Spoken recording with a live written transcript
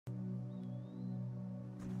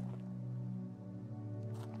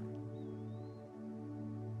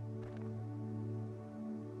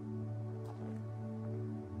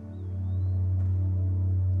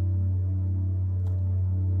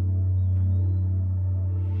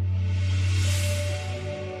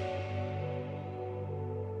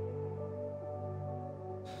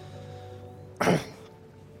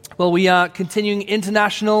Well, we are continuing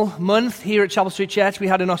International Month here at Chapel Street Church. We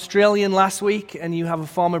had an Australian last week, and you have a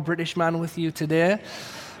former British man with you today.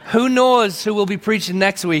 Who knows who will be preaching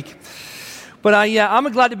next week? But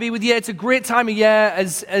I'm glad to be with you. It's a great time of year,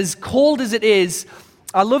 as cold as it is.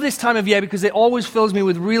 I love this time of year because it always fills me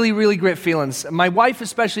with really, really great feelings. My wife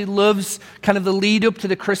especially loves kind of the lead up to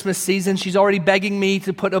the Christmas season. She's already begging me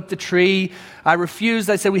to put up the tree. I refused.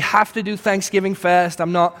 I said, we have to do Thanksgiving first.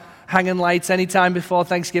 I'm not hanging lights anytime before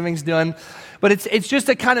Thanksgiving's done. But it's just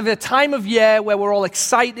a kind of a time of year where we're all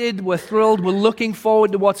excited, we're thrilled, we're looking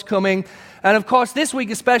forward to what's coming. And of course, this week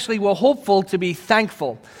especially, we're hopeful to be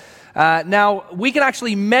thankful. Now, we can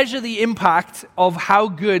actually measure the impact of how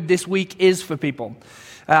good this week is for people.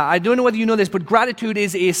 I don't know whether you know this, but gratitude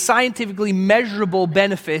is a scientifically measurable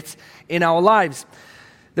benefit in our lives.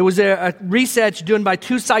 There was a research done by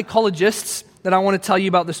two psychologists that I want to tell you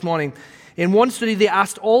about this morning. In one study, they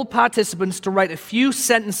asked all participants to write a few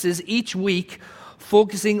sentences each week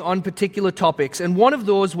focusing on particular topics. And one of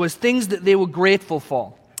those was things that they were grateful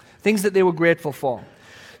for. Things that they were grateful for.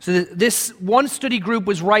 So this one study group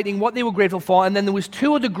was writing what they were grateful for, and then there was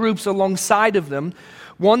two other groups alongside of them.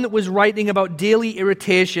 One that was writing about daily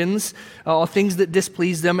irritations or things that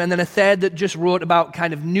displeased them, and then a third that just wrote about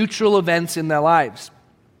kind of neutral events in their lives.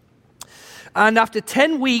 And after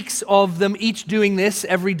 10 weeks of them each doing this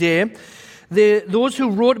every day, those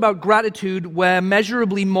who wrote about gratitude were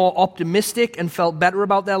measurably more optimistic and felt better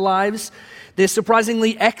about their lives. They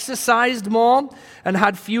surprisingly exercised more and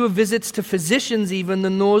had fewer visits to physicians even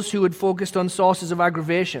than those who had focused on sources of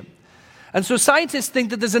aggravation. And so scientists think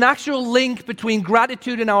that there's an actual link between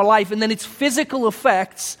gratitude in our life and then its physical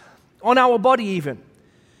effects on our body even.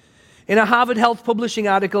 In a Harvard Health Publishing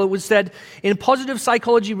article, it was said, in positive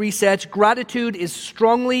psychology research, gratitude is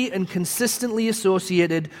strongly and consistently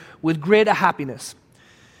associated with greater happiness.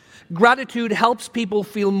 Gratitude helps people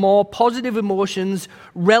feel more positive emotions,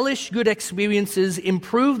 relish good experiences,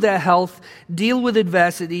 improve their health, deal with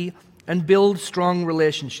adversity, and build strong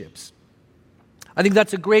relationships. I think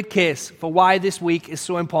that's a great case for why this week is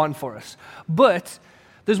so important for us. But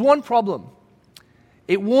there's one problem.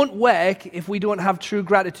 It won't work if we don't have true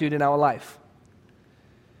gratitude in our life.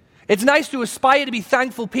 It's nice to aspire to be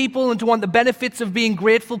thankful people and to want the benefits of being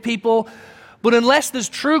grateful people, but unless there's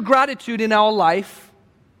true gratitude in our life,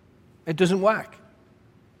 it doesn't work.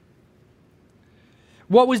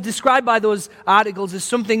 What was described by those articles is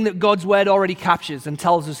something that God's Word already captures and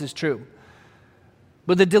tells us is true.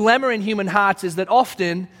 But the dilemma in human hearts is that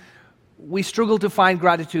often we struggle to find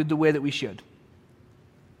gratitude the way that we should.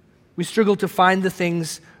 We struggle to find the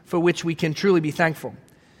things for which we can truly be thankful.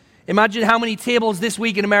 Imagine how many tables this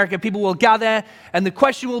week in America people will gather and the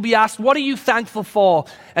question will be asked, what are you thankful for?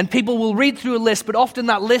 And people will read through a list, but often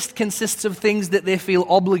that list consists of things that they feel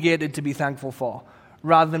obligated to be thankful for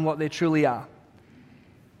rather than what they truly are.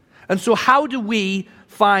 And so how do we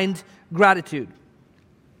find gratitude?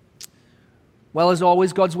 Well, as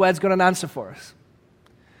always, God's Word's got an answer for us.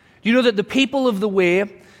 Do you know that the people of the way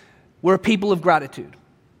were a people of gratitude?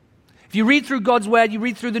 If you read through God's Word, you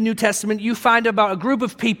read through the New Testament, you find about a group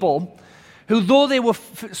of people who, though they were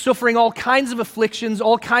suffering all kinds of afflictions,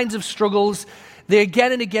 all kinds of struggles, they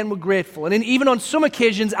again and again were grateful. And even on some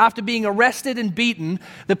occasions, after being arrested and beaten,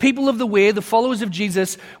 the people of the way, the followers of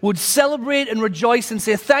Jesus, would celebrate and rejoice and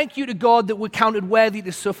say, thank you to God that we're counted worthy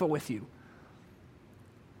to suffer with you.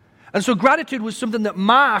 And so gratitude was something that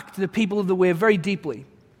marked the people of the way very deeply.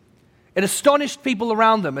 It astonished people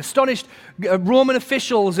around them, astonished Roman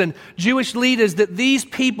officials and Jewish leaders that these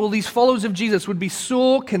people, these followers of Jesus, would be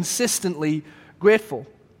so consistently grateful.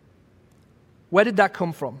 Where did that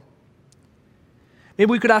come from?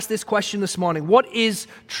 Maybe we could ask this question this morning. What is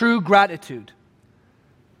true gratitude?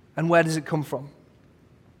 And where does it come from?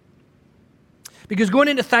 Because going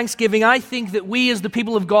into Thanksgiving, I think that we as the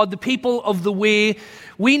people of God, the people of the way,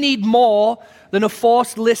 we need more than a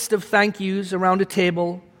forced list of thank yous around a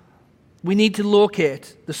table. We need to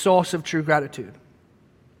locate the source of true gratitude.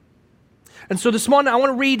 And so this morning, I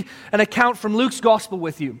want to read an account from Luke's Gospel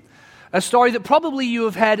with you. A story that probably you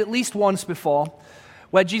have heard at least once before,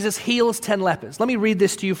 where Jesus heals 10 lepers. Let me read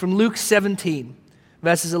this to you from Luke 17,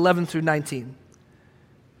 verses 11 through 19.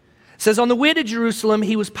 It says, on the way to Jerusalem,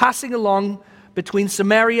 he was passing along between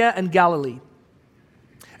Samaria and Galilee.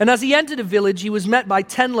 And as he entered a village, he was met by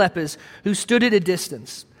 10 lepers who stood at a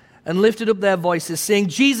distance and lifted up their voices, saying,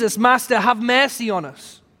 Jesus, Master, have mercy on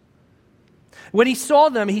us. When he saw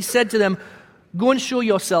them, he said to them, go and show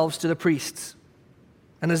yourselves to the priests.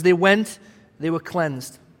 And as they went, they were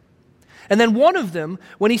cleansed. And then one of them,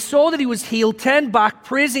 when he saw that he was healed, turned back,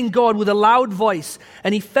 praising God with a loud voice,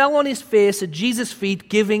 and he fell on his face at Jesus' feet,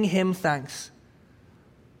 giving him thanks.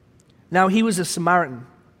 Now he was a Samaritan.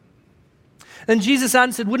 And Jesus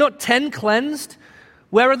answered, were not 10 cleansed?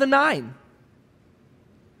 Where are the 9?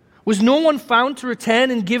 Was no one found to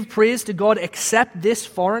return and give praise to God except this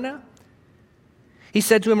foreigner? He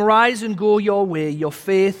said to him, arise and go your way. Your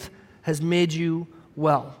faith has made you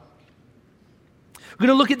well. We're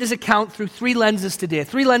going to look at this account through 3 lenses today.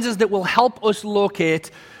 3 lenses that will help us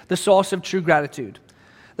locate the source of true gratitude.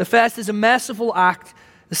 The first is a merciful act.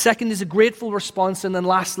 The second is a grateful response. And then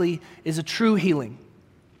lastly is a true healing.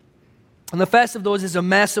 And the first of those is a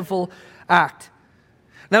merciful act.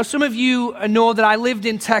 Now, some of you know that I lived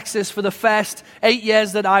in Texas for the first 8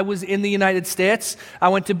 years that I was in the United States. I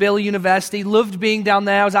went to Baylor University, loved being down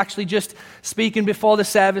there. I was actually just speaking before the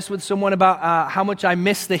service with someone about how much I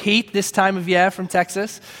miss the heat this time of year from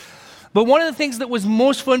Texas. But one of the things that was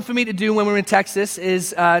most fun for me to do when we were in Texas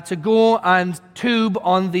is to go and tube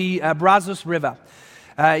on the Brazos River.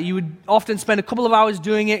 You would often spend a couple of hours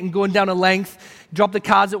doing it and going down a length. Drop the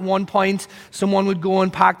cards at one point, someone would go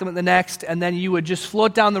and park them at the next, and then you would just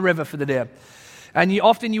float down the river for the day. And you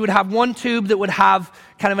would have one tube that would have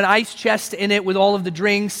kind of an ice chest in it with all of the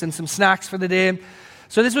drinks and some snacks for the day.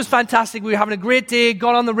 So this was fantastic. We were having a great day,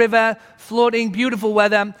 got on the river, floating, beautiful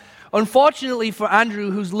weather. Unfortunately for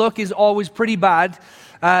Andrew, whose luck is always pretty bad,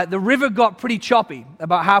 the river got pretty choppy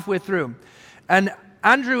about halfway through. And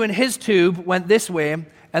Andrew and his tube went this way,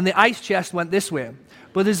 and the ice chest went this way.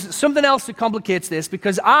 But there's something else that complicates this,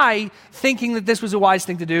 because I, thinking that this was a wise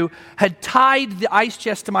thing to do, had tied the ice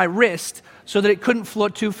chest to my wrist so that it couldn't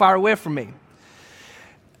float too far away from me.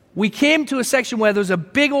 We came to a section where there was a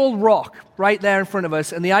big old rock right there in front of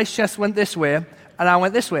us, and the ice chest went this way, and I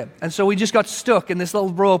went this way. And so we just got stuck, and this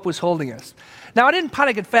little rope was holding us. Now, I didn't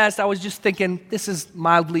panic at first. I was just thinking, this is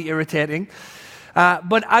mildly irritating.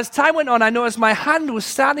 But as time went on, I noticed my hand was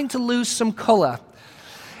starting to lose some color.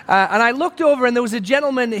 And I looked over, and there was a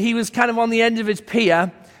gentleman. He was kind of on the end of his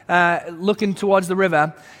pier, looking towards the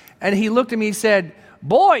river. And he looked at me and said,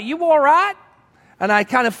 boy, you all right? And I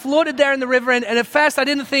kind of floated there in the river. And at first, I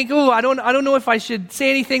didn't think, I don't know if I should say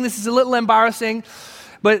anything. This is a little embarrassing.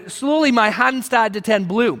 But slowly, my hand started to turn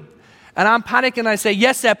blue. And I'm panicking. I say,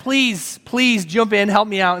 yes, sir, please jump in, help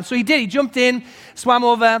me out. And so he did. He jumped in, swam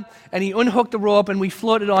over, and he unhooked the rope, and we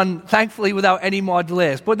floated on, thankfully, without any more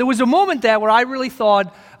delays. But there was a moment there where I really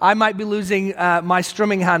thought I might be losing my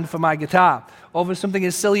strumming hand for my guitar over something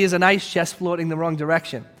as silly as an ice chest floating the wrong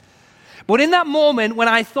direction. But in that moment, when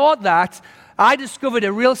I thought that, I discovered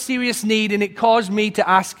a real serious need, and it caused me to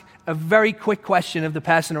ask a very quick question of the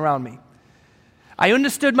person around me. I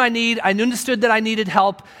understood my need. I understood that I needed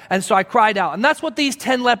help, and so I cried out. And that's what these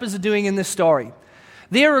 10 lepers are doing in this story.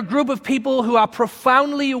 They are a group of people who are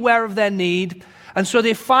profoundly aware of their need, and so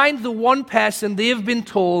they find the one person they have been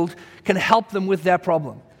told can help them with their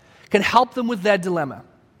problem, can help them with their dilemma.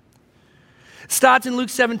 It starts in Luke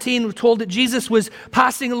 17. We're told that Jesus was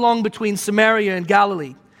passing along between Samaria and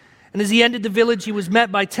Galilee. And as he entered the village, he was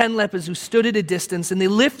met by 10 lepers who stood at a distance, and they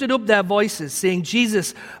lifted up their voices, saying,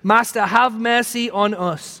 Jesus, Master, have mercy on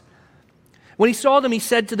us. When he saw them, he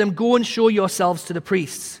said to them, go and show yourselves to the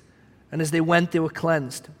priests. And as they went, they were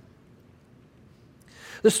cleansed.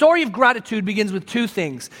 The story of gratitude begins with 2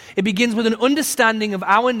 things. It begins with an understanding of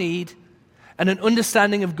our need and an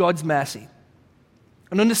understanding of God's mercy.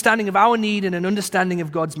 An understanding of our need and an understanding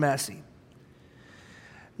of God's mercy.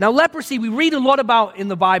 Now, leprosy, we read a lot about in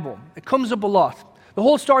the Bible. It comes up a lot. The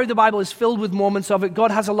whole story of the Bible is filled with moments of it. God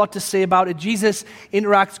has a lot to say about it. Jesus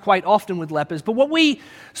interacts quite often with lepers. But what we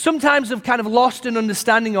sometimes have kind of lost an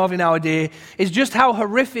understanding of in our day is just how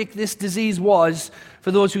horrific this disease was for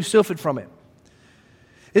those who suffered from it.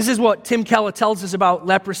 This is what Tim Keller tells us about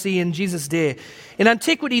leprosy in Jesus' day. In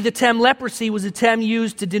antiquity, the term leprosy was a term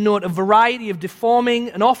used to denote a variety of deforming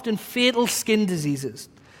and often fatal skin diseases.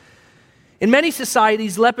 In many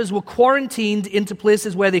societies, lepers were quarantined into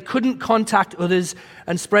places where they couldn't contact others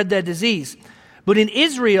and spread their disease. But in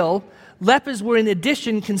Israel, lepers were in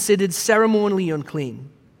addition considered ceremonially unclean.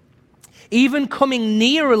 Even coming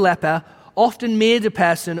near a leper often made a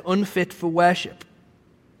person unfit for worship.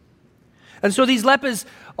 And so these lepers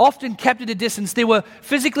often kept at a distance. They were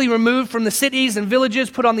physically removed from the cities and villages,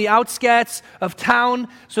 put on the outskirts of town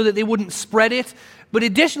so that they wouldn't spread it. But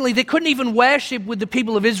additionally, they couldn't even worship with the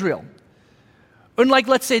people of Israel. Unlike,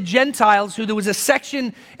 let's say, Gentiles, who there was a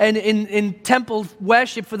section in temple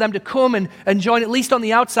worship for them to come and join, at least on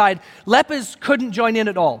the outside, lepers couldn't join in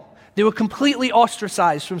at all. They were completely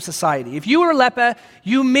ostracized from society. If you were a leper,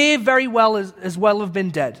 you may very well as well have been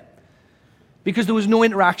dead, because there was no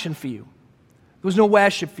interaction for you. There was no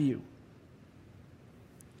worship for you.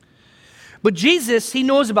 But Jesus, he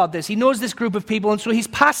knows about this. He knows this group of people, and so he's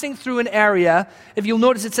passing through an area. If you'll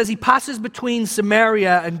notice, it says he passes between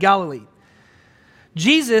Samaria and Galilee.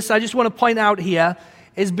 Jesus, I just want to point out here,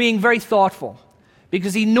 is being very thoughtful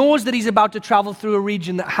because he knows that he's about to travel through a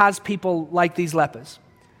region that has people like these lepers.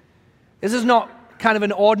 This is not kind of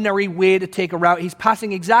an ordinary way to take a route. He's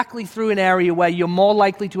passing exactly through an area where you're more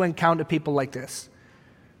likely to encounter people like this.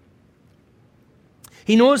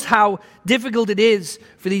 He knows how difficult it is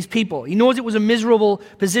for these people. He knows it was a miserable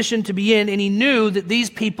position to be in, and he knew that these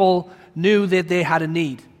people knew that they had a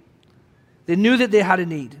need. They knew that they had a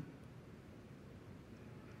need.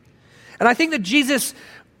 And I think that Jesus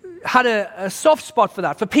had a soft spot for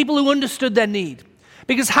that, for people who understood their need.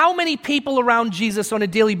 Because how many people around Jesus on a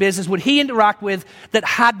daily basis would he interact with that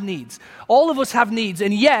had needs? All of us have needs,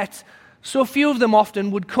 and yet so few of them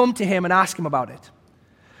often would come to him and ask him about it.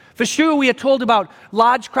 For sure, we are told about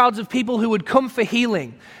large crowds of people who would come for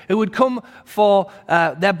healing, who would come for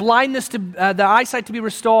their blindness, their eyesight to be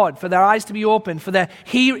restored, for their eyes to be opened, for their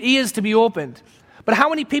ears to be opened. But how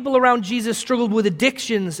many people around Jesus struggled with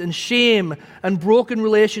addictions and shame and broken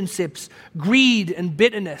relationships, greed and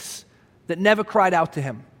bitterness that never cried out to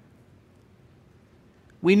him?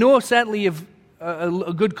 We know certainly of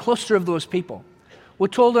a good cluster of those people. We're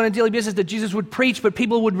told on a daily basis that Jesus would preach, but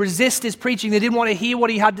people would resist his preaching. They didn't want to hear what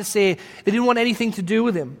he had to say. They didn't want anything to do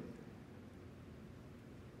with him.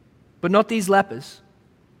 But not these lepers.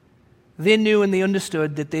 They knew and they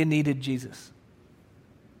understood that they needed Jesus.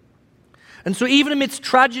 And so even amidst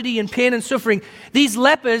tragedy and pain and suffering, these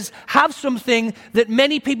lepers have something that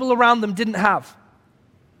many people around them didn't have.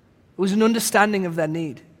 It was an understanding of their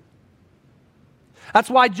need. That's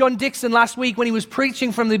why John Dixon last week, when he was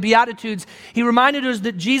preaching from the Beatitudes, he reminded us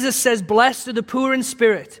that Jesus says, "Blessed are the poor in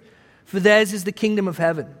spirit, for theirs is the kingdom of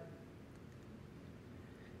heaven."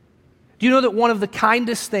 Do you know that one of the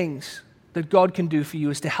kindest things that God can do for you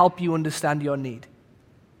is to help you understand your need?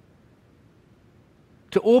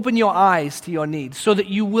 To open your eyes to your needs so that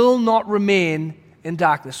you will not remain in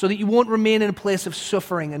darkness, so that you won't remain in a place of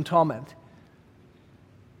suffering and torment,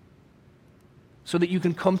 so that you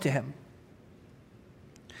can come to him.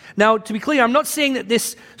 Now, to be clear, I'm not saying that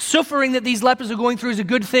this suffering that these lepers are going through is a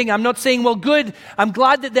good thing. I'm not saying, well, good, I'm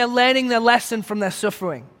glad that they're learning their lesson from their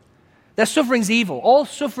suffering. Their suffering's evil. All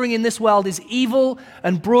suffering in this world is evil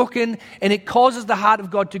and broken, and it causes the heart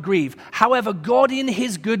of God to grieve. However, God in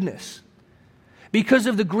his goodness, because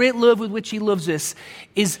of the great love with which he loves us,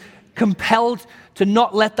 is compelled to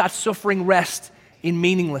not let that suffering rest in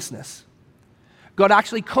meaninglessness. God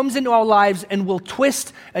actually comes into our lives and will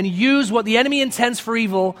twist and use what the enemy intends for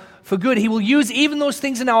evil for good. He will use even those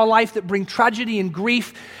things in our life that bring tragedy and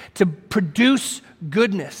grief to produce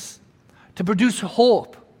goodness, to produce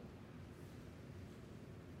hope.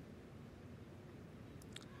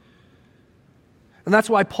 And that's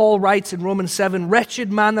why Paul writes in Romans 7,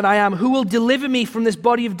 "Wretched man that I am, who will deliver me from this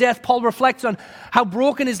body of death?" Paul reflects on how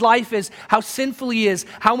broken his life is, how sinful he is,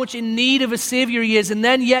 how much in need of a Savior he is. And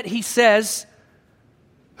then yet he says,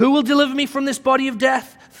 "Who will deliver me from this body of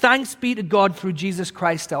death? Thanks be to God through Jesus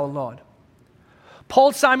Christ our Lord."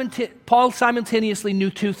 Paul simultaneously knew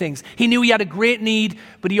two things. He knew he had a great need,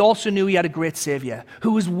 but he also knew he had a great Savior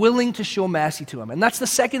who was willing to show mercy to him. And that's the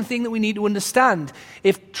second thing that we need to understand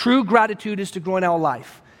if true gratitude is to grow in our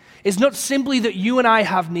life. It's not simply that you and I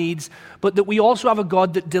have needs, but that we also have a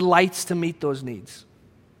God that delights to meet those needs.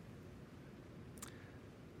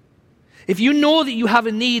 If you know that you have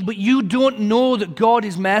a need, but you don't know that God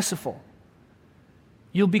is merciful,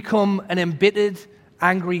 you'll become an embittered,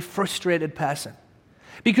 angry, frustrated person.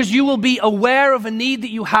 Because you will be aware of a need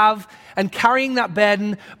that you have and carrying that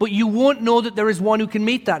burden, but you won't know that there is one who can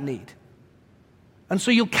meet that need. And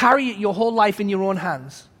so you'll carry it your whole life in your own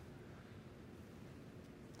hands.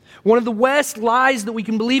 One of the worst lies that we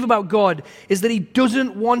can believe about God is that he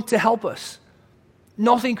doesn't want to help us.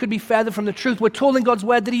 Nothing could be further from the truth. We're told in God's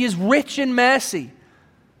word that he is rich in mercy.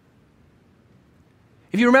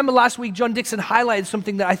 If you remember last week, John Dixon highlighted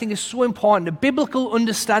something that I think is so important. A biblical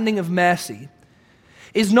understanding of mercy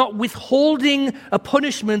is not withholding a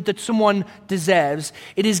punishment that someone deserves.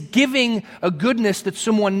 It is giving a goodness that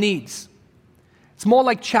someone needs. It's more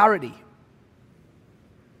like charity.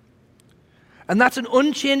 And that's an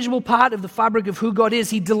unchangeable part of the fabric of who God is.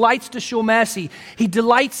 He delights to show mercy. He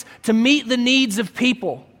delights to meet the needs of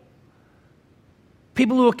people.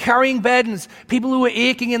 People who are carrying burdens, people who are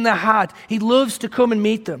aching in their heart. He loves to come and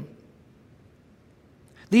meet them.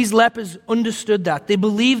 These lepers understood that. They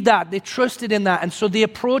believed that. They trusted in that. And so they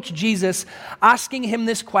approached Jesus asking him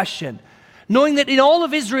this question, knowing that in all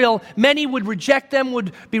of Israel, many would reject them,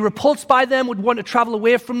 would be repulsed by them, would want to travel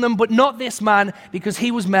away from them, but not this man because he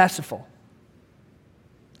was merciful.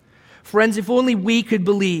 Friends, if only we could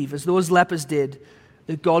believe, as those lepers did,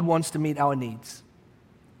 that God wants to meet our needs.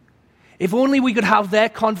 If only we could have their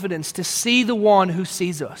confidence to see the one who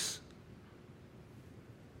sees us.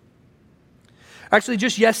 Actually,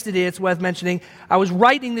 just yesterday, it's worth mentioning, I was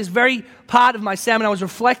writing this very part of my sermon. I was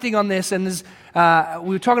reflecting on this, and we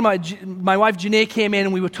were talking about, my wife Janae came in,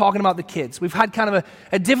 and we were talking about the kids. We've had kind of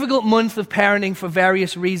a difficult month of parenting for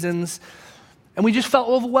various reasons, and we just felt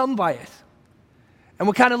overwhelmed by it. And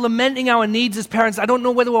we're kind of lamenting our needs as parents. I don't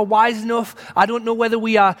know whether we're wise enough. I don't know whether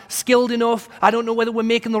we are skilled enough. I don't know whether we're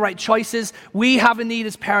making the right choices. We have a need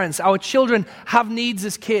as parents. Our children have needs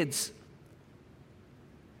as kids.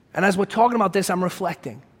 And as we're talking about this, I'm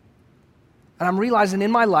reflecting. And I'm realizing in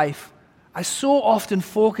my life, I so often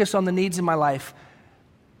focus on the needs in my life,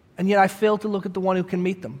 and yet I fail to look at the one who can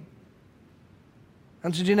meet them.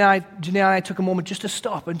 And so Janae and I took a moment just to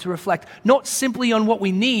stop and to reflect, not simply on what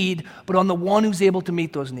we need, but on the one who's able to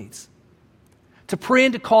meet those needs. To pray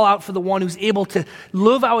and to call out for the one who's able to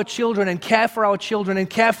love our children and care for our children and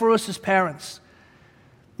care for us as parents.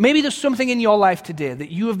 Maybe there's something in your life today that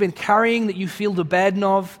you have been carrying, that you feel the burden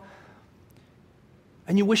of,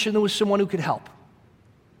 and you wish there was someone who could help.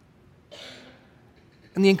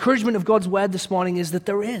 And the encouragement of God's word this morning is that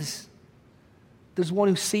there is. There's one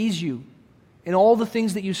who sees you in all the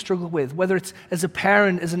things that you struggle with, whether it's as a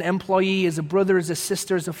parent, as an employee, as a brother, as a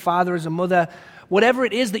sister, as a father, as a mother, whatever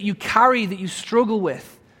it is that you carry, that you struggle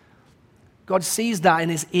with, God sees that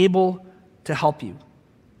and is able to help you.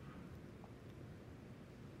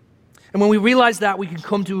 And when we realize that, we can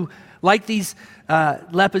come to, like these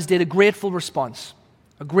lepers did, a grateful response.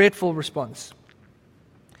 A grateful response.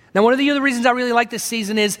 Now, one of the other reasons I really like this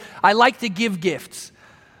season is I like to give gifts.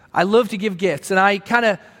 I love to give gifts, and I kind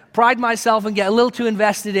of pride myself and get a little too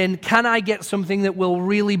invested in, can I get something that will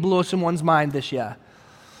really blow someone's mind this year?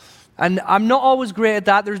 And I'm not always great at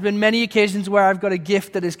that. There's been many occasions where I've got a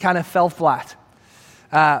gift that has kind of fell flat.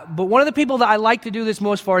 But one of the people that I like to do this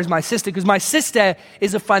most for is my sister, because my sister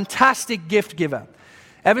is a fantastic gift giver.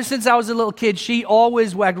 Ever since I was a little kid, she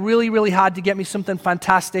always worked really, really hard to get me something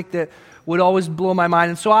fantastic that would always blow my mind.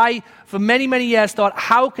 And so I, for many, many years, thought,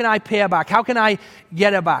 how can I pay her back? How can I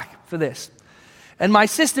get her back for this? And my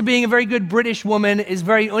sister, being a very good British woman, is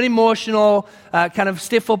very unemotional, kind of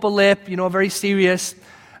stiff upper lip, very serious.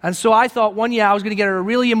 And so I thought one year I was going to get her a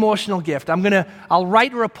really emotional gift. I'll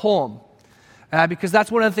write her a poem. Because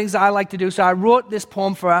that's one of the things that I like to do. So I wrote this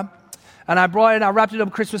poem for her, and I brought it, I wrapped it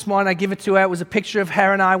up Christmas morning, I give it to her. It was a picture of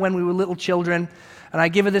her and I when we were little children, and I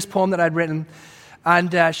give her this poem that I'd written,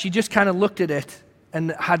 and she just kind of looked at it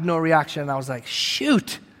and had no reaction, and I was like,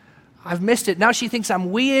 shoot, I've missed it. Now she thinks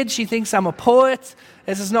I'm weird, she thinks I'm a poet,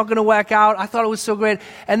 this is not going to work out. I thought it was so great.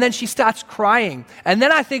 And then she starts crying, and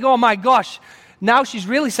then I think, oh my gosh, now she's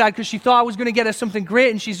really sad because she thought I was going to get her something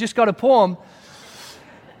great, and she's just got a poem.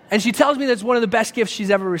 And she tells me that's one of the best gifts she's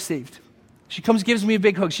ever received. She comes, gives me a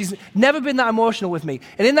big hug. She's never been that emotional with me.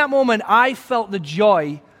 And in that moment, I felt the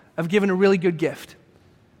joy of giving a really good gift.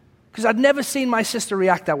 Because I'd never seen my sister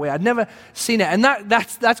react that way. I'd never seen it. And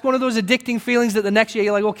that's one of those addicting feelings that the next year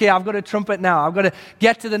you're like, okay, I've got to trump it now. I've got to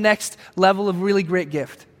get to the next level of really great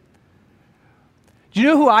gift. Do you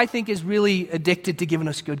know who I think is really addicted to giving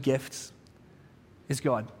us good gifts? Is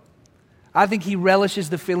God. I think he relishes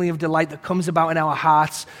the feeling of delight that comes about in our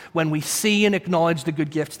hearts when we see and acknowledge the good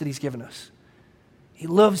gifts that he's given us. He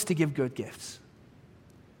loves to give good gifts.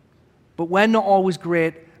 But we're not always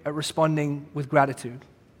great at responding with gratitude.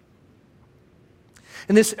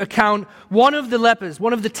 In this account, one of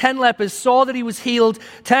the 10 lepers, saw that he was healed,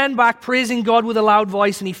 turned back, praising God with a loud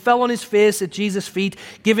voice, and he fell on his face at Jesus' feet,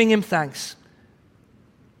 giving him thanks.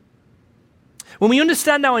 When we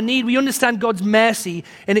understand our need, we understand God's mercy,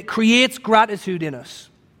 and it creates gratitude in us.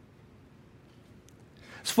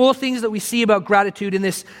 There's 4 things that we see about gratitude in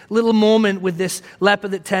this little moment with this leper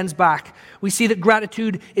that turns back. We see that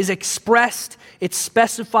gratitude is expressed, it's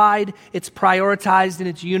specified, it's prioritized, and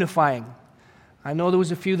it's unifying. I know there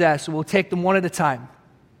was a few there, so we'll take them one at a time.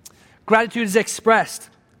 Gratitude is expressed.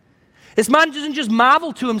 This man doesn't just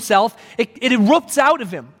marvel to himself, it erupts out of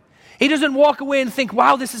him. He doesn't walk away and think,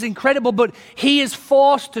 wow, this is incredible, but he is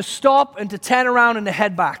forced to stop and to turn around and to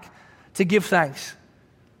head back to give thanks.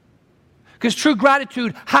 Because true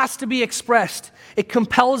gratitude has to be expressed. It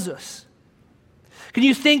compels us. Can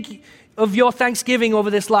you think of your Thanksgiving over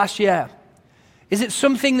this last year? Is it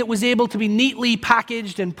something that was able to be neatly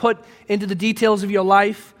packaged and put into the details of your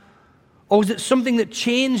life? Or was it something that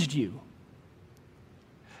changed you?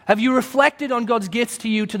 Have you reflected on God's gifts to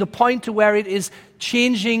you to the point to where it is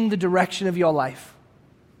changing the direction of your life?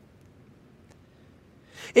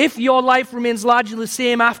 If your life remains largely the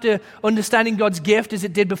same after understanding God's gift as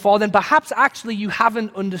it did before, then perhaps actually you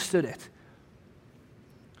haven't understood it.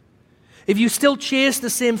 If you still chase the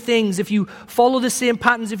same things, if you follow the same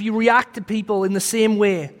patterns, if you react to people in the same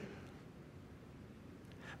way,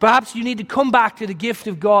 perhaps you need to come back to the gift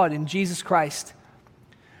of God in Jesus Christ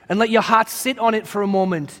and let your heart sit on it for a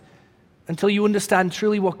moment until you understand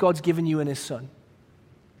truly what God's given you in His Son.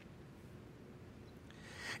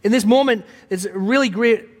 In this moment, there's a really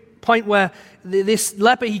great point where this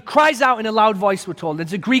leper, he cries out in a loud voice, we're told.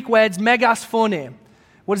 It's a Greek word, it's megaphone.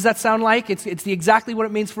 What does that sound like? It's exactly what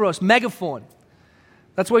it means for us, megaphone.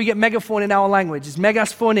 That's where we get megaphone in our language. It's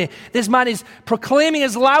megaphone. This man is proclaiming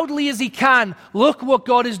as loudly as he can, look what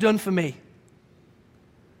God has done for me.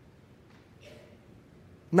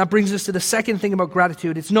 And that brings us to the second thing about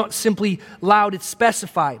gratitude. It's not simply loud, it's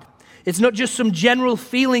specified. It's not just some general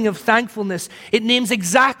feeling of thankfulness. It names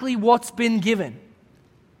exactly what's been given.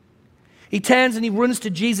 He turns and he runs to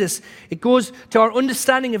Jesus. It goes to our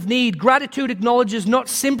understanding of need. Gratitude acknowledges not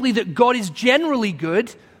simply that God is generally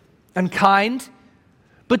good and kind,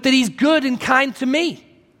 but that He's good and kind to me.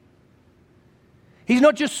 He's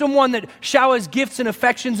not just someone that showers gifts and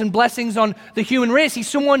affections and blessings on the human race. He's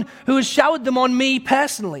someone who has showered them on me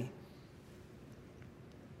personally.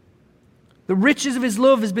 The riches of His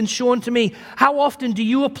love has been shown to me. How often do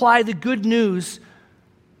you apply the good news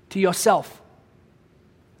to yourself?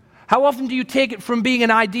 How often do you take it from being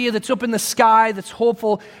an idea that's up in the sky, that's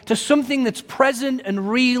hopeful, to something that's present and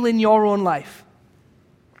real in your own life?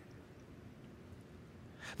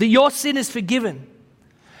 That your sin is forgiven.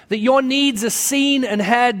 That your needs are seen and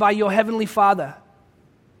heard by your Heavenly Father.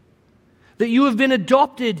 That you have been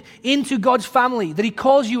adopted into God's family. That He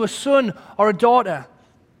calls you a son or a daughter.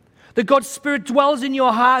 That God's Spirit dwells in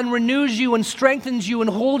your heart and renews you and strengthens you and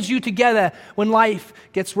holds you together when life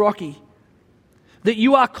gets rocky. That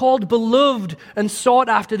you are called beloved and sought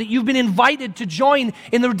after. That you've been invited to join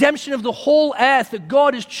in the redemption of the whole earth. That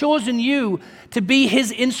God has chosen you to be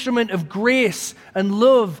His instrument of grace and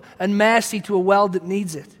love and mercy to a world that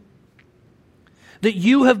needs it. That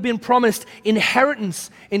you have been promised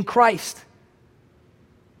inheritance in Christ.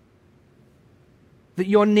 That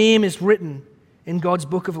your name is written in God's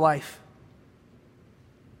book of life.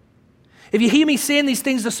 If you hear me saying these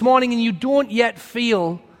things this morning and you don't yet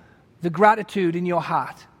feel the gratitude in your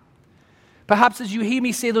heart, perhaps as you hear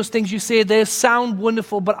me say those things, you say, they sound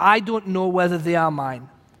wonderful, but I don't know whether they are mine.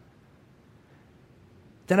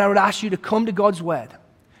 Then I would ask you to come to God's Word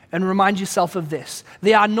and remind yourself of this.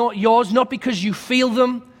 They are not yours, not because you feel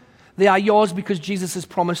them. They are yours because Jesus has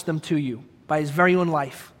promised them to you by His very own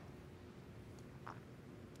life.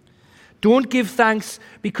 Don't give thanks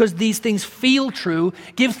because these things feel true.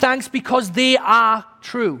 Give thanks because they are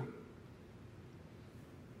true.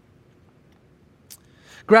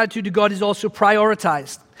 Gratitude to God is also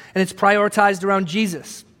prioritized, and it's prioritized around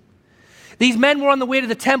Jesus. These men were on the way to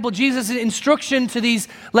the temple. Jesus' instruction to these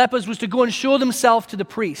lepers was to go and show themselves to the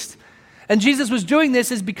priest. And Jesus was doing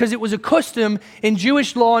this is because it was a custom in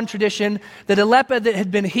Jewish law and tradition that a leper that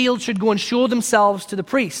had been healed should go and show themselves to the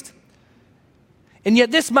priest. And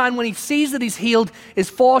yet this man, when he sees that he's healed, is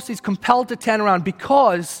forced, he's compelled to turn around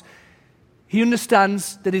because he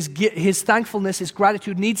understands that his thankfulness, his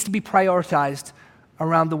gratitude needs to be prioritized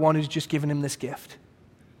around the one who's just given him this gift.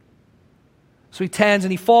 So he turns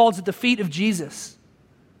and he falls at the feet of Jesus.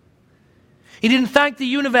 He didn't thank the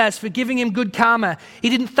universe for giving him good karma. He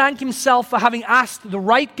didn't thank himself for having asked the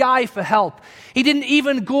right guy for help. He didn't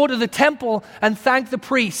even go to the temple and thank the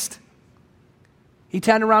priest. He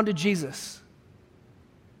turned around to Jesus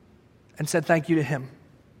and said thank you to Him.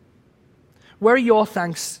 Where are your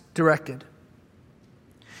thanks directed?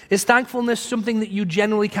 Is thankfulness something that you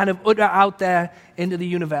generally kind of utter out there into the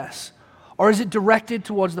universe? Or is it directed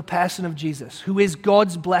towards the person of Jesus, who is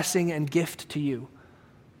God's blessing and gift to you,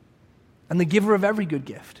 and the giver of every good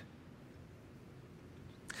gift?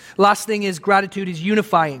 Last thing is gratitude is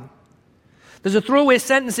unifying. There's a throwaway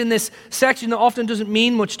sentence in this section that often doesn't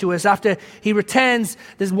mean much to us. After he returns,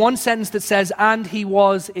 there's one sentence that says, and he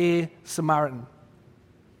was a Samaritan.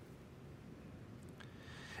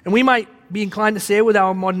 And we might be inclined to say with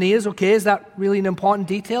our modern ears, okay, is that really an important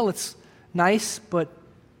detail? It's nice, but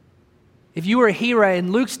if you were a hero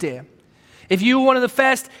in Luke's day, if you were one of the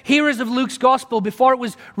first hearers of Luke's gospel before it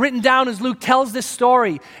was written down as Luke tells this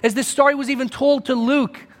story, as this story was even told to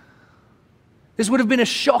Luke, this would have been a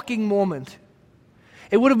shocking moment.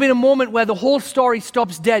 It would have been a moment where the whole story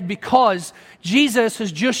stops dead because Jesus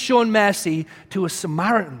has just shown mercy to a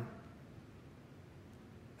Samaritan.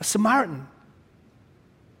 A Samaritan.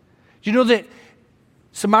 Do you know that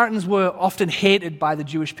Samaritans were often hated by the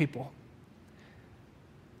Jewish people?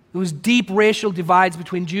 There was deep racial divides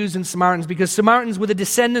between Jews and Samaritans because Samaritans were the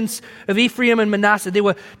descendants of Ephraim and Manasseh. They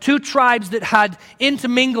were two tribes that had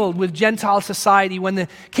intermingled with Gentile society. When the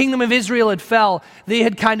kingdom of Israel had fell, they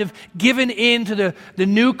had kind of given in to the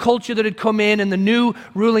new culture that had come in and the new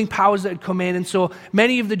ruling powers that had come in. And so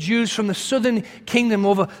many of the Jews from the southern kingdom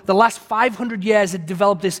over the last 500 years had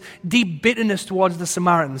developed this deep bitterness towards the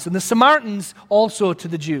Samaritans. And the Samaritans also to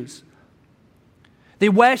the Jews. They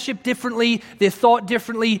worshipped differently, they thought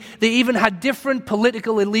differently, they even had different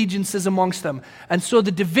political allegiances amongst them. And so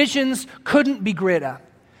the divisions couldn't be greater.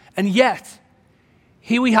 And yet,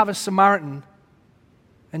 here we have a Samaritan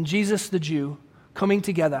and Jesus the Jew coming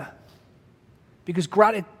together because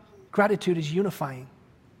gratitude is unifying.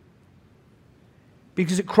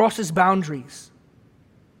 Because it crosses boundaries.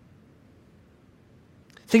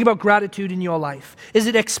 Think about gratitude in your life. Is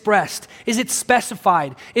it expressed? Is it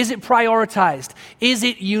specified? Is it prioritized? Is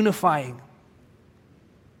it unifying?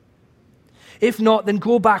 If not, then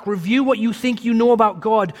go back, review what you think you know about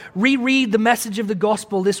God, reread the message of the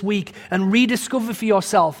gospel this week, and rediscover for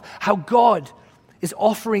yourself how God is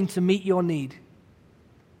offering to meet your need.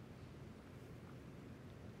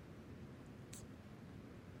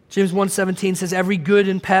 James 1:17 says, every good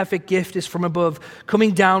and perfect gift is from above,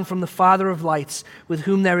 coming down from the Father of lights, with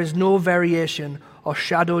whom there is no variation or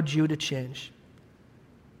shadow due to change.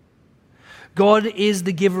 God is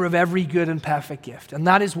the giver of every good and perfect gift. And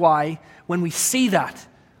that is why, when we see that,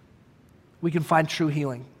 we can find true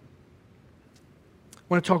healing. I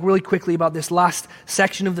want to talk really quickly about this last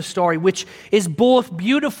section of the story, which is both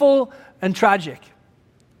beautiful and tragic.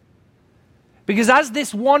 Because as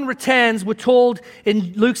this one returns, we're told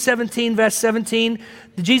in Luke 17, verse 17,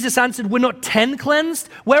 Jesus answered, were not 10 cleansed?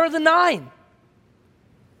 Where are the 9?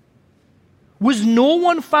 Was no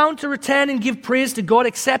one found to return and give praise to God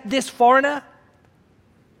except this foreigner?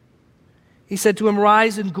 He said to him,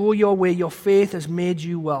 rise and go your way. Your faith has made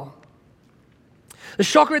you well. The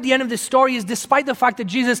shocker at the end of this story is despite the fact that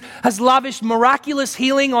Jesus has lavished miraculous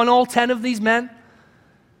healing on all 10 of these men,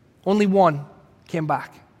 only one came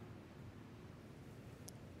back.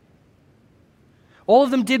 All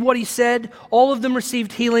of them did what he said. All of them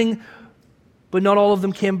received healing, but not all of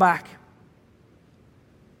them came back.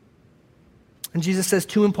 And Jesus says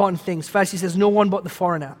two important things. First, he says, no one but the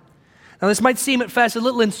foreigner. Now, this might seem at first a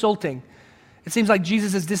little insulting. It seems like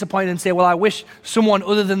Jesus is disappointed and say, well, I wish someone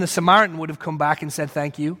other than the Samaritan would have come back and said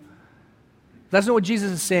thank you. That's not what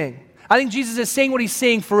Jesus is saying. I think Jesus is saying what he's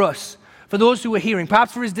saying for us, for those who were hearing,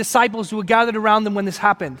 perhaps for his disciples who were gathered around them when this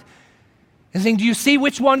happened. He's saying, do you see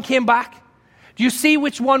which one came back? Do you see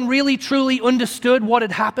which one really, truly understood what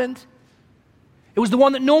had happened? It was the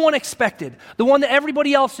one that no one expected, the one that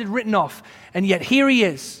everybody else had written off, and yet here he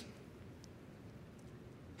is.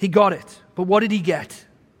 He got it, but what did he get?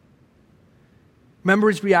 Remember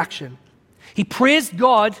his reaction. He praised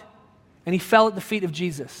God, and he fell at the feet of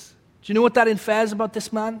Jesus. Do you know what that infers about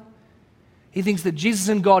this man? He thinks that Jesus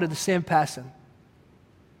and God are the same person.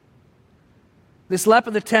 This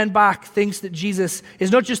leper that turned back thinks that Jesus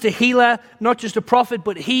is not just a healer, not just a prophet,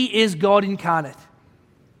 but he is God incarnate.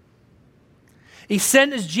 He's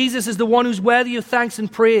sent as Jesus as the one who's worthy of thanks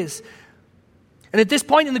and praise. And at this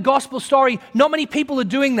point in the gospel story, not many people are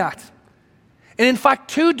doing that. And in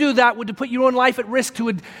fact, to do that would to put your own life at risk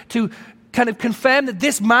to kind of confirm that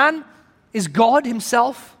this man is God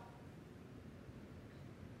himself.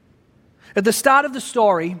 At the start of the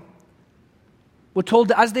story, we're told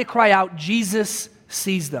that as they cry out, Jesus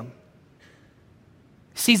sees them.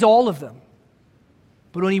 He sees all of them,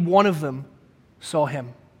 but only one of them saw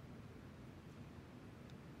him.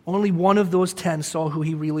 Only one of those 10 saw who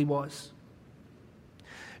he really was.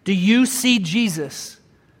 Do you see Jesus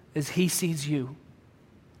as he sees you?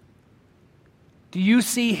 Do you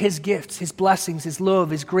see his gifts, his blessings, his love,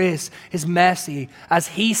 his grace, his mercy as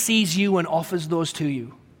he sees you and offers those to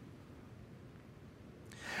you?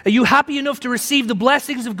 Are you happy enough to receive the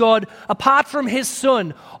blessings of God apart from his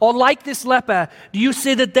son? Or like this leper, do you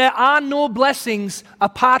say that there are no blessings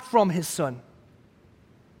apart from his son?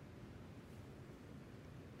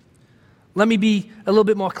 Let me be a little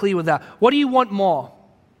bit more clear with that. What do you want more?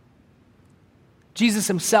 Jesus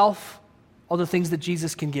himself or the things that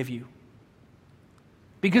Jesus can give you?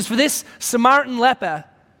 Because for this Samaritan leper,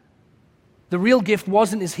 the real gift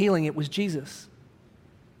wasn't his healing, it was Jesus.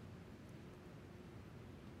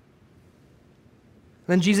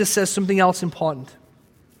 Then Jesus says something else important.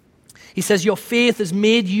 He says, your faith has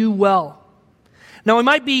made you well. Now, we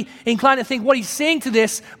might be inclined to think what he's saying to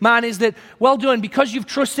this man is that, well done, because you've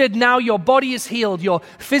trusted, now your body is healed, your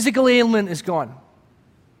physical ailment is gone.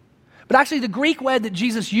 But actually, the Greek word that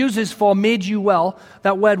Jesus uses for made you well,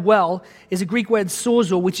 that word well, is a Greek word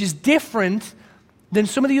sozo, which is different than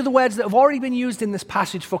some of the other words that have already been used in this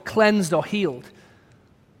passage for cleansed or healed.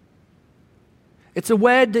 It's a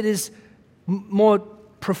word that is more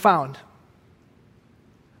profound.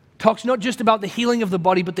 Talks not just about the healing of the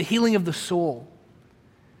body, but the healing of the soul.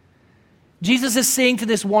 Jesus is saying to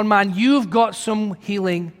this one man, you've got some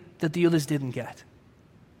healing that the others didn't get.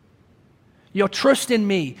 Your trust in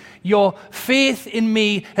me, your faith in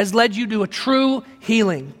me has led you to a true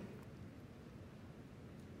healing.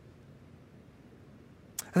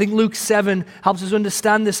 I think Luke 7 helps us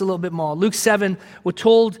understand this a little bit more. Luke 7, we're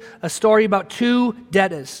told a story about two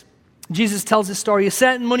debtors. Jesus tells this story. A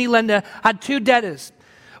certain moneylender had two debtors.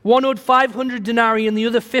 One owed 500 denarii and the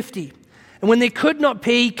other 50. And when they could not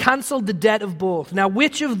pay, he canceled the debt of both. Now,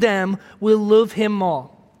 which of them will love him more?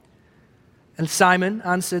 And Simon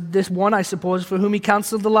answered, this one, I suppose, for whom he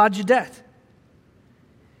canceled the larger debt.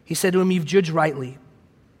 He said to him, you've judged rightly.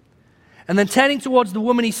 And then turning towards the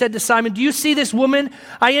woman, he said to Simon, do you see this woman?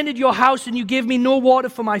 I entered your house and you gave me no water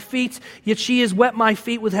for my feet, yet she has wet my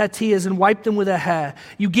feet with her tears and wiped them with her hair.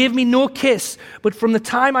 You gave me no kiss, but from the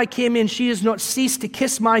time I came in, she has not ceased to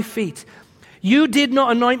kiss my feet. You did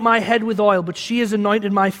not anoint my head with oil, but she has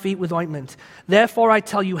anointed my feet with ointment. Therefore I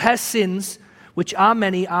tell you, her sins, which are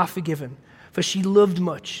many, are forgiven, for she loved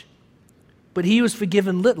much. But he who is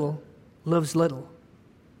forgiven little, loves little.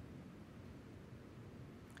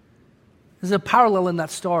 There's a parallel in that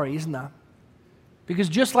story, isn't there? Because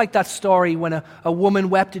just like that story when a woman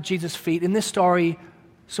wept at Jesus' feet, in this story,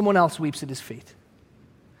 someone else weeps at his feet.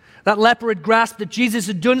 That leper had grasped that Jesus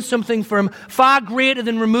had done something for him far greater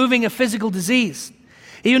than removing a physical disease.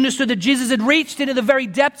 He understood that Jesus had reached into the very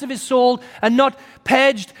depths of his soul and not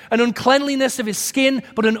purged an uncleanliness of his skin,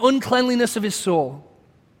 but an uncleanliness of his soul.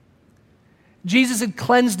 Jesus had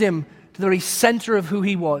cleansed him to the very center of who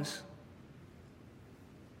he was.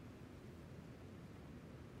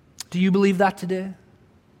 Do you believe that today?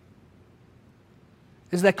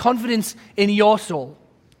 Is there confidence in your soul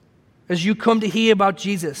as you come to hear about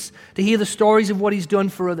Jesus, to hear the stories of what he's done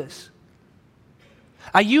for others?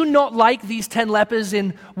 Are you not like these 10 lepers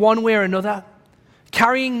in one way or another,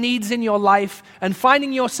 carrying needs in your life and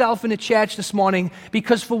finding yourself in a church this morning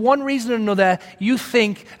because for one reason or another you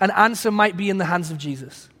think an answer might be in the hands of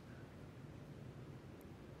Jesus?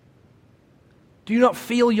 Do you not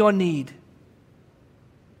feel your need?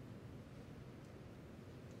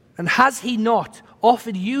 And has he not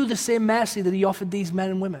offered you the same mercy that he offered these men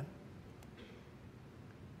and women?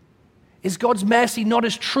 Is God's mercy not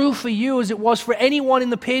as true for you as it was for anyone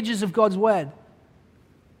in the pages of God's word?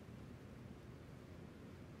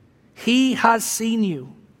 He has seen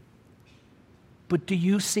you, but do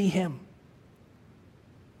you see him?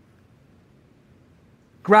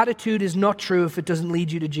 Gratitude is not true if it doesn't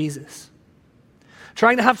lead you to Jesus.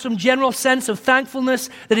 Trying to have some general sense of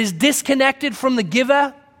thankfulness that is disconnected from the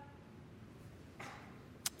giver,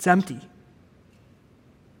 it's empty.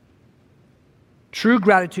 True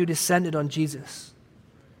gratitude is centered on Jesus.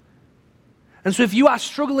 And so if you are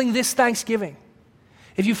struggling this Thanksgiving,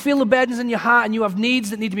 if you feel the burdens in your heart and you have needs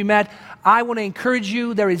that need to be met, I want to encourage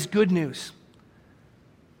you, there is good news.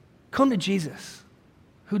 Come to Jesus,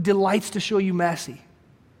 who delights to show you mercy,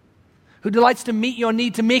 who delights to meet your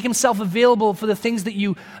need, to make himself available for the things that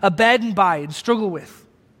you are burdened by and struggle with.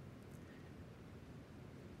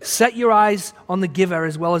 Set your eyes on the giver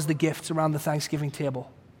as well as the gifts around the Thanksgiving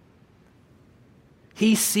table.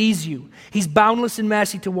 He sees you. He's boundless in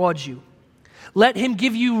mercy towards you. Let him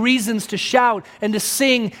give you reasons to shout and to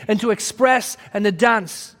sing and to express and to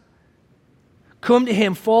dance. Come to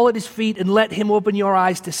him, fall at his feet, and let him open your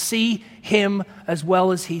eyes to see him as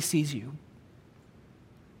well as he sees you.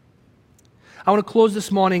 I want to close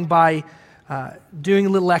this morning by doing a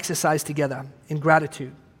little exercise together in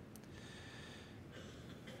gratitude.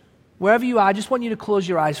 Wherever you are, I just want you to close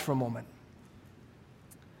your eyes for a moment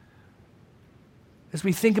as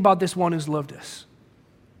we think about this one who's loved us.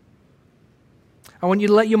 I want you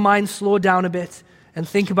to let your mind slow down a bit and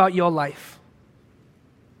think about your life.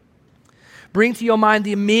 Bring to your mind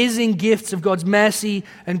the amazing gifts of God's mercy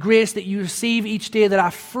and grace that you receive each day that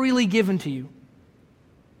are freely given to you.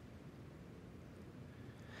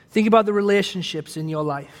 Think about the relationships in your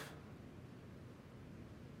life.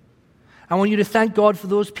 I want you to thank God for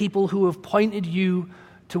those people who have pointed you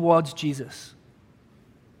towards Jesus.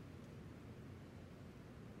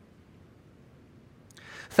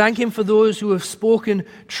 Thank him for those who have spoken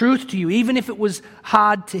truth to you, even if it was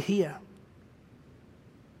hard to hear.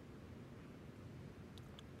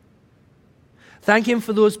 Thank him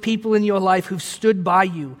for those people in your life who've stood by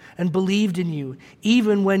you and believed in you,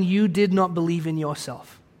 even when you did not believe in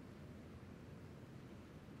yourself.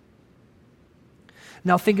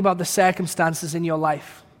 Now think about the circumstances in your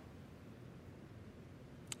life,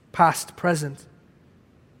 past, present.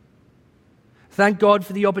 Thank God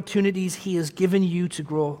for the opportunities he has given you to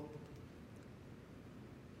grow.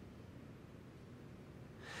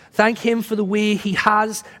 Thank him for the way he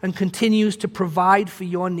has and continues to provide for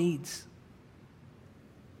your needs.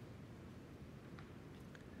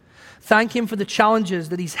 Thank him for the challenges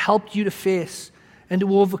that he's helped you to face and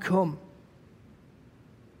to overcome.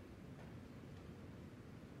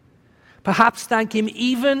 Perhaps thank him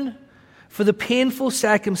even for the painful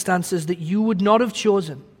circumstances that you would not have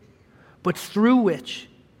chosen, but through which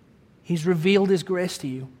he's revealed his grace to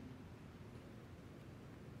you.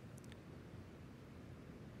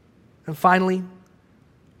 And finally,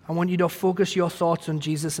 I want you to focus your thoughts on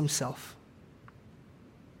Jesus himself.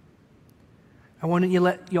 I want you to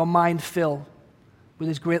let your mind fill with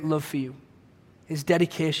his great love for you, his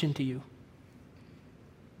dedication to you.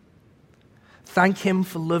 Thank him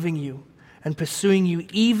for loving you and pursuing you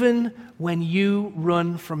even when you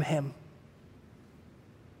run from him.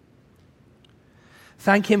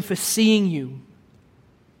 Thank him for seeing you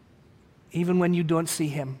even when you don't see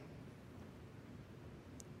him.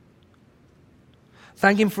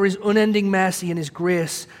 Thank him for his unending mercy and his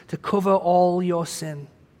grace to cover all your sin.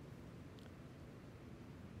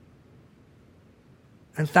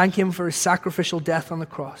 And thank him for his sacrificial death on the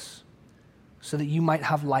cross so that you might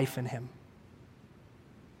have life in him.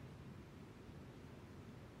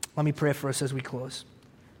 Let me pray for us as we close.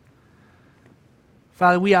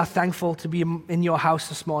 Father, we are thankful to be in your house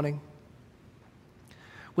this morning.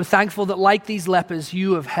 We're thankful that like these lepers,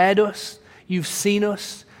 you have heard us, you've seen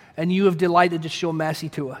us, and you have delighted to show mercy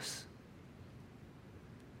to us.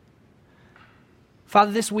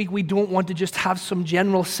 Father, this week we don't want to just have some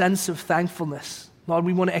general sense of thankfulness. Lord,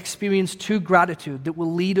 we want to experience true gratitude that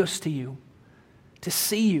will lead us to you, to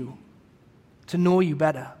see you, to know you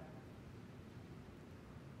better.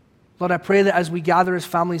 Lord, I pray that as we gather as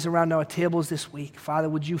families around our tables this week, Father,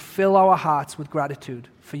 would you fill our hearts with gratitude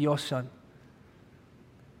for your Son?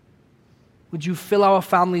 Would you fill our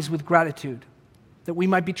families with gratitude that we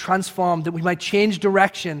might be transformed, that we might change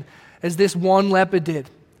direction as this one leper did,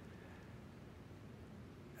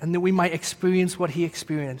 and that we might experience what he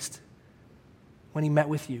experienced when he met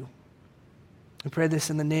with you. We pray this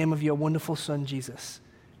in the name of your wonderful Son, Jesus.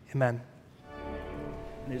 Amen.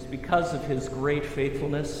 And it's because of his great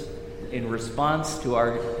faithfulness in response to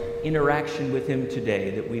our interaction with him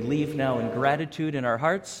today that we leave now in gratitude in our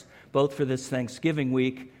hearts, both for this Thanksgiving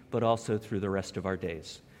week, but also through the rest of our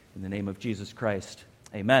days. In the name of Jesus Christ,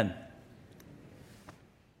 amen.